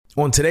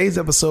On today's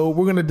episode,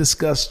 we're going to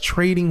discuss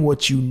trading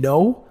what you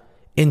know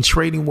and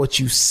trading what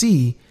you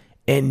see,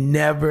 and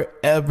never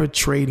ever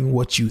trading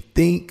what you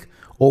think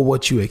or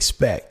what you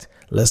expect.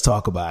 Let's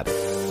talk about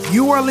it.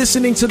 You are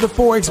listening to the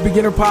Forex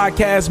Beginner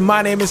Podcast.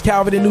 My name is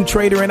Calvin, the new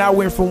trader, and I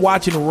went from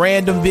watching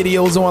random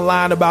videos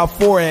online about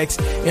Forex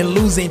and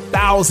losing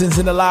thousands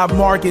in the live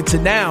market to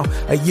now,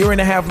 a year and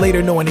a half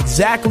later, knowing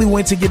exactly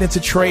when to get into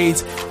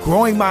trades,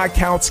 growing my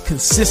accounts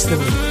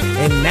consistently.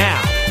 And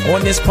now,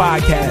 on this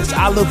podcast,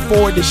 I look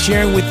forward to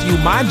sharing with you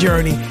my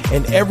journey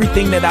and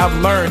everything that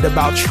I've learned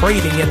about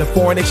trading in the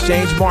foreign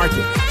exchange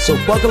market. So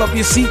buckle up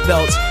your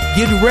seatbelts,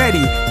 get ready,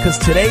 because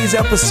today's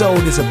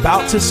episode is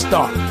about to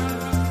start.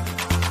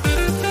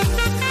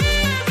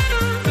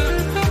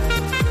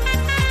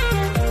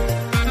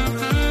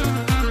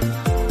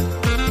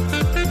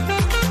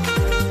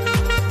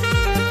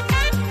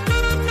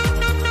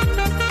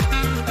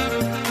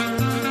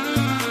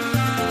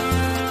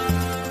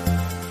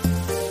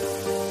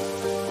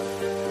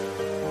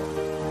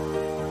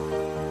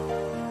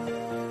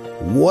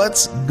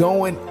 What's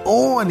going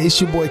on? It's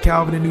your boy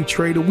Calvin, the new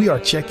trader. We are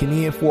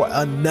checking in for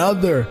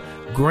another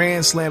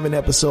grand slamming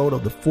episode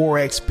of the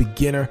Forex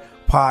Beginner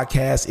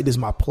Podcast. It is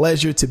my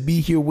pleasure to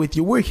be here with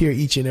you. We're here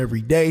each and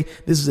every day.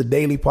 This is a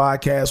daily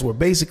podcast where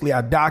basically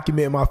I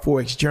document my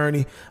Forex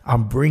journey.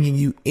 I'm bringing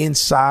you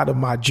inside of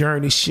my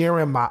journey,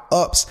 sharing my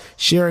ups,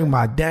 sharing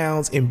my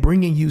downs, and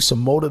bringing you some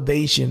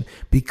motivation,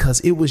 because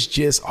it was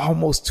just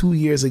almost 2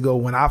 years ago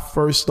when I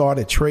first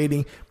started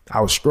trading. I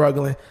was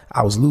struggling.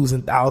 I was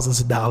losing thousands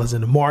of dollars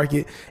in the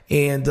market,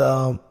 and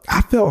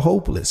I felt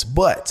hopeless.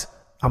 But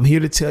I'm here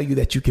to tell you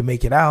that you can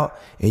make it out,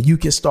 and you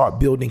can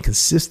start building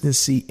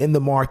consistency in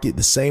the market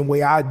the same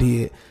way I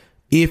did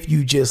if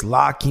you just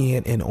lock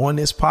in. And on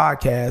this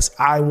podcast,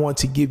 I want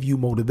to give you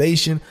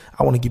motivation.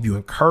 I want to give you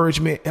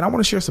encouragement, and I want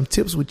to share some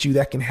tips with you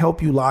that can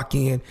help you lock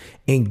in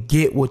and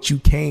get what you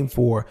came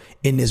for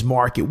in this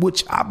market,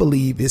 which I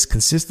believe is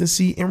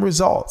consistency and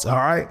results. All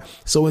right.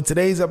 So in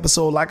today's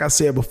episode, like I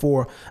said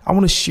before, I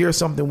want to share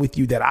something with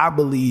you that I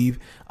believe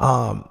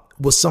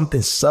was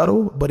something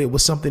subtle, but it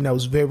was something that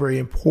was very, very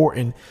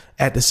important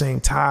at the same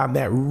time,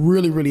 that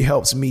really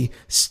helps me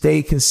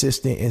stay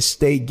consistent and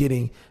stay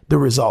getting the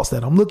results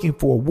that I'm looking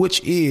for,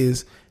 which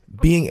is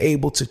being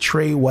able to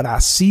trade what I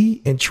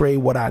see and trade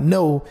what I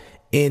know,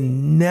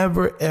 and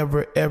never,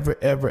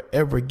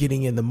 ever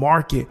getting in the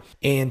market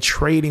and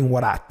trading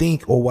what I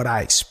think or what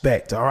I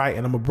expect. All right.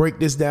 And I'm going to break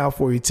this down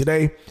for you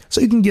today so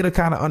you can get a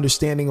kind of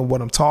understanding of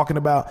what I'm talking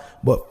about.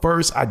 But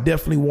first, I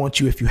definitely want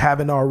you, if you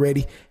haven't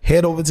already,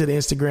 head over to the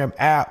Instagram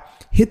app,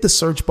 hit the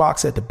search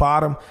box at the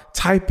bottom,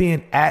 type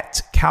in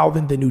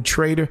 @Calvin the new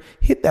trader,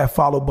 hit that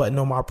follow button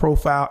on my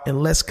profile,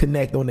 and let's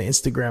connect on the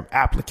Instagram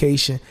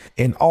application.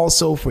 And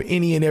also, for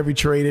any and every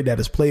trader that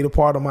has played a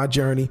part of my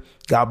journey,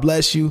 God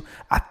bless you.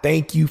 I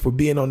thank you for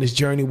being on this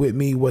journey with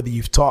me, whether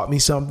you've taught me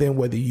something,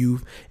 whether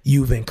you've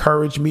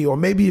encouraged me, or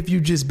maybe if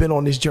you've just been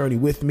on this journey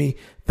with me.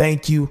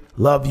 Thank you.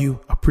 Love you.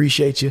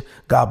 Appreciate you.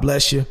 God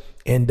bless you.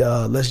 And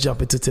let's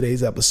jump into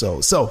today's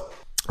episode.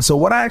 So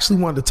what I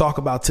actually wanted to talk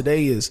about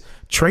today is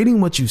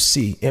trading what you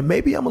see. And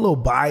maybe I'm a little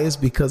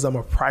biased because I'm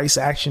a price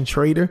action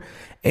trader,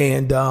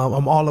 and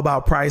I'm all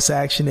about price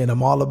action, and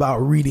I'm all about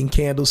reading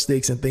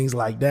candlesticks and things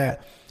like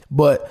that.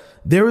 But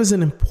there is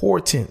an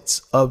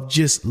importance of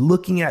just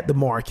looking at the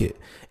market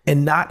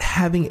and not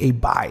having a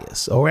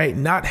bias, all right?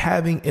 Not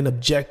having an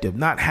objective,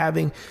 not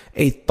having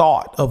a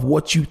thought of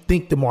what you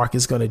think the market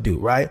is going to do,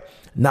 right?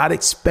 Not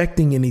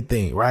expecting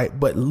anything, right?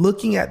 But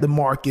looking at the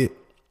market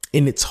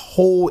in its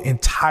whole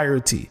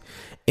entirety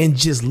and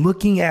just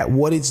looking at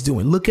what it's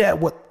doing. Look at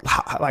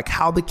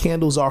how the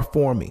candles are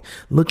forming,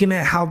 looking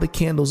at how the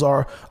candles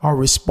are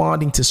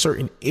responding to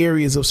certain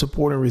areas of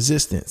support and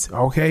resistance.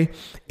 Okay.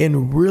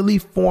 And really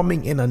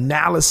forming an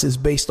analysis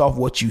based off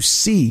what you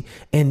see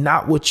and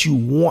not what you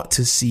want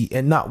to see,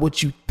 and not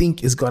what you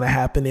think is going to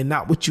happen, and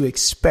not what you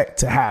expect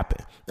to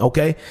happen.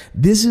 Okay.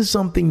 This is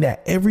something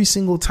that every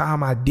single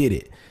time I did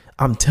it,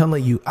 I'm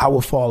telling you, I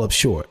will fall up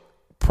short.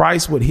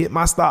 Price would hit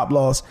my stop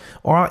loss,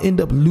 or I'll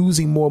end up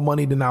losing more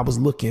money than I was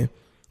looking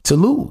to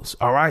lose.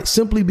 All right.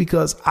 Simply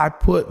because I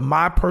put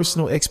my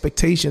personal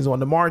expectations on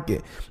the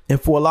market. And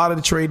for a lot of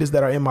the traders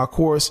that are in my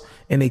course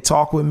and they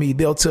talk with me,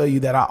 they'll tell you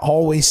that I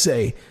always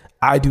say,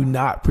 I do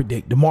not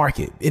predict the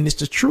market. And it's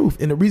the truth.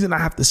 And the reason I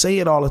have to say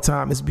it all the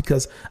time is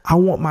because I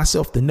want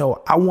myself to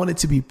know, I want it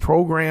to be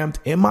programmed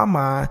in my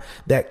mind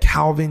that,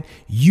 Calvin,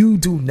 you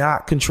do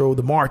not control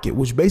the market,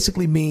 which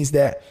basically means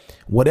that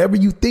whatever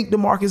you think the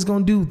market is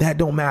going to do, that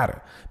don't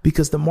matter,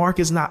 because the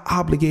market is not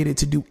obligated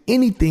to do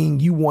anything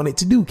you want it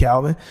to do,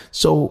 Calvin.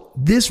 So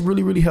this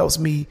really helps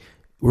me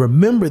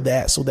remember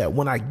that, so that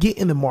when I get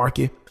in the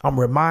market, I'm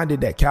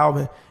reminded that,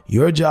 Calvin,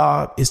 your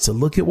job is to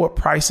look at what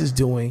price is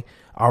doing.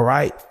 All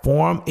right.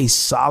 Form a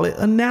solid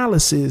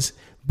analysis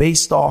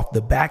based off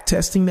the back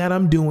testing that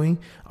I'm doing.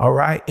 All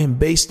right. And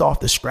based off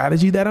the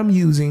strategy that I'm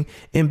using,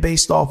 and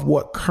based off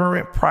what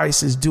current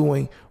price is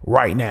doing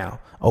right now.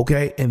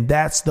 OK. And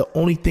that's the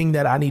only thing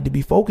that I need to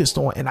be focused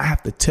on. And I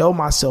have to tell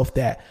myself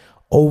that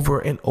over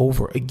and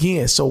over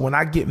again. So when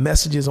I get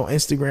messages on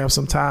Instagram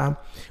sometime,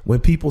 when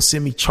people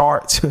send me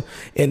charts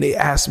and they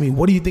ask me,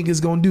 what do you think it's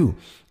going to do?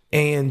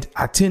 And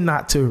I tend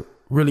not to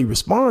really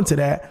respond to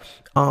that.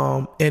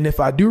 And if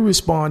I do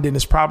respond, then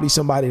it's probably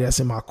somebody that's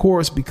in my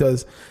course,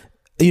 because,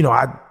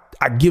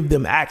 I give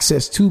them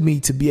access to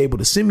me to be able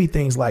to send me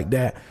things like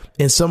that.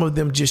 And some of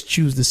them just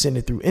choose to send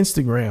it through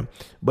Instagram.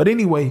 But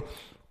anyway,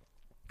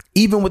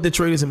 even with the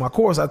traders in my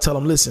course, I tell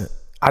them, listen,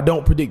 I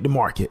don't predict the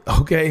market.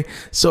 Okay.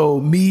 So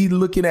me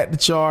looking at the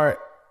chart,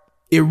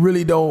 it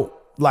really don't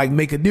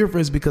make a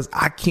difference, because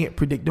I can't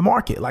predict the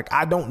market.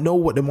 I don't know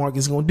what the market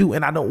is going to do,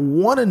 and I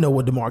don't want to know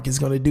what the market is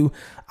going to do.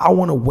 I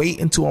want to wait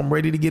until I'm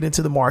ready to get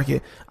into the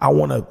market. I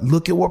want to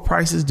look at what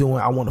price is doing.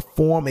 I want to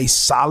form a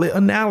solid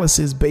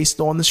analysis based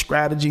on the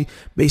strategy,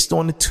 based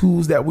on the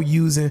tools that we're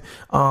using,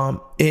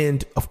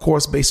 and of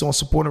course, based on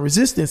support and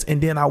resistance. And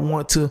then I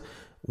want to,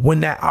 when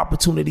that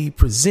opportunity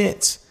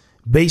presents,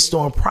 based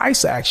on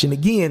price action.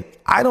 Again,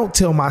 I don't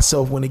tell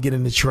myself when to get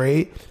in the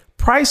trade.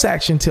 Price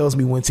action tells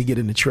me when to get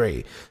in the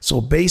trade. So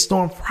based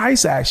on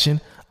price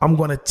action, I'm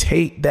going to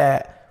take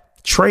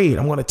that trade.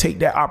 I'm going to take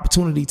that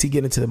opportunity to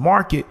get into the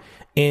market,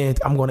 and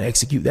I'm going to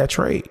execute that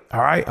trade.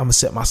 All right. I'm going to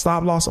set my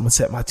stop loss. I'm going to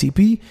set my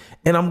TP,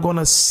 and I'm going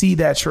to see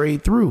that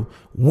trade through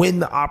when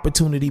the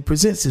opportunity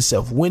presents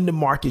itself, when the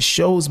market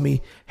shows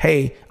me,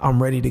 hey,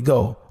 I'm ready to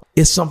go.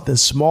 It's something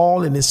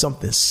small and it's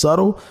something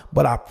subtle,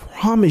 but I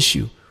promise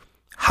you,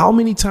 how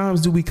many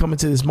times do we come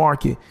into this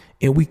market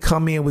and we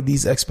come in with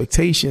these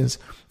expectations,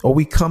 or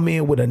we come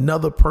in with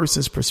another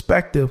person's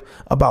perspective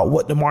about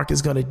what the market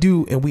is going to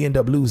do, and we end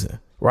up losing,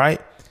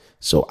 right?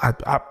 So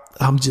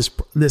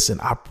listen,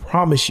 I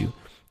promise you,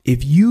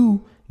 if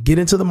you get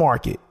into the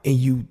market and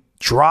you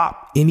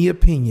drop any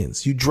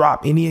opinions, you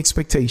drop any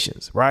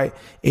expectations, right?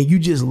 And you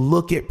just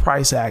look at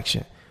price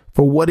action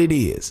for what it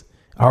is,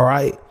 all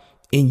right?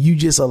 And you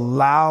just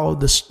allow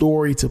the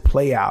story to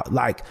play out.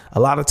 Like a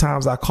lot of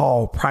times I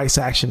call price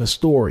action a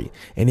story.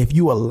 And if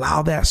you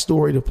allow that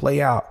story to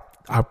play out,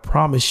 I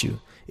promise you,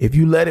 if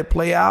you let it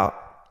play out,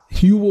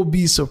 you will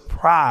be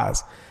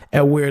surprised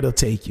at where it'll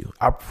take you.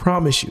 I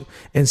promise you.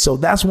 And so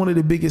that's one of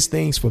the biggest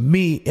things for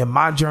me in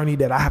my journey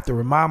that I have to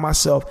remind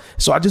myself.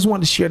 So I just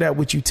wanted to share that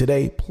with you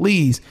today.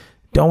 Please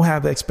don't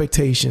have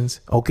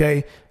expectations.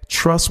 Okay.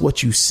 Trust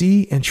what you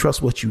see and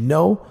trust what you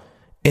know.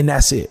 And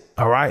that's it.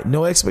 All right.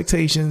 No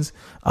expectations.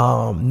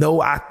 No,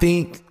 I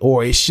think,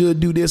 or it should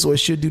do this or it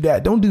should do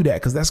that. Don't do that,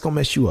 because that's going to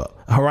mess you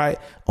up. All right.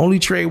 Only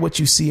trade what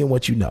you see and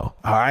what you know.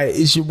 All right.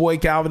 It's your boy,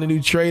 Calvin, the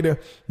New Trader.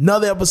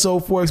 Another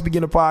episode, Forex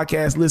Beginner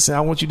Podcast. Listen,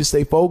 I want you to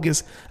stay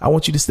focused. I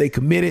want you to stay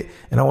committed,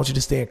 and I want you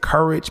to stay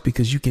encouraged,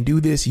 because you can do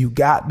this. You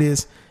got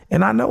this.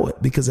 And I know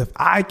it, because if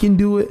I can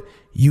do it,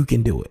 you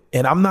can do it.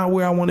 And I'm not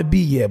where I want to be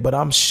yet, but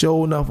I'm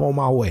sure enough on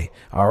my way.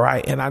 All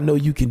right. And I know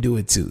you can do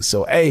it too.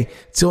 So, hey,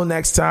 till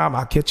next time,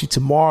 I'll catch you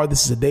tomorrow.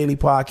 This is a daily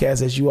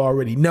podcast, as you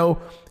already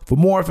know. For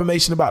more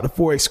information about the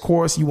Forex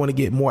course, you want to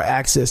get more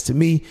access to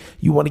me.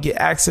 You want to get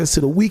access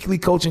to the weekly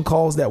coaching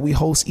calls that we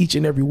host each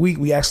and every week.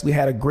 We actually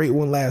had a great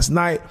one last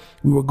night.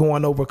 We were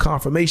going over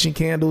confirmation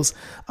candles,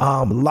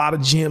 a lot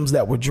of gems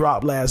that were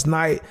dropped last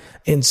night.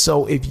 And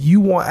so if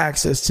you want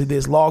access to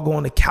this, log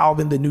on to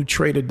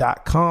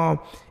calvinthenewtrader.com,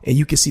 and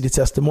you can see the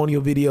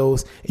testimonial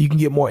videos, and you can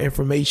get more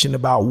information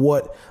about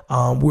what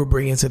we're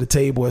bringing to the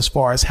table as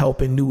far as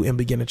helping new and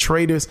beginner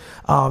traders.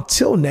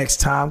 Till next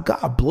time,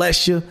 God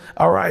bless you.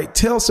 All right.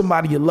 Tell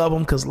somebody you love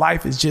them, because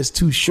life is just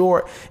too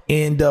short.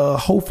 And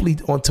hopefully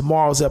on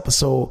tomorrow's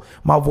episode,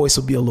 my voice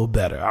will be a little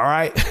better. All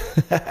right.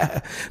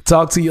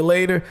 Talk to you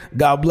later.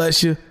 God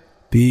bless you.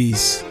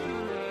 Peace.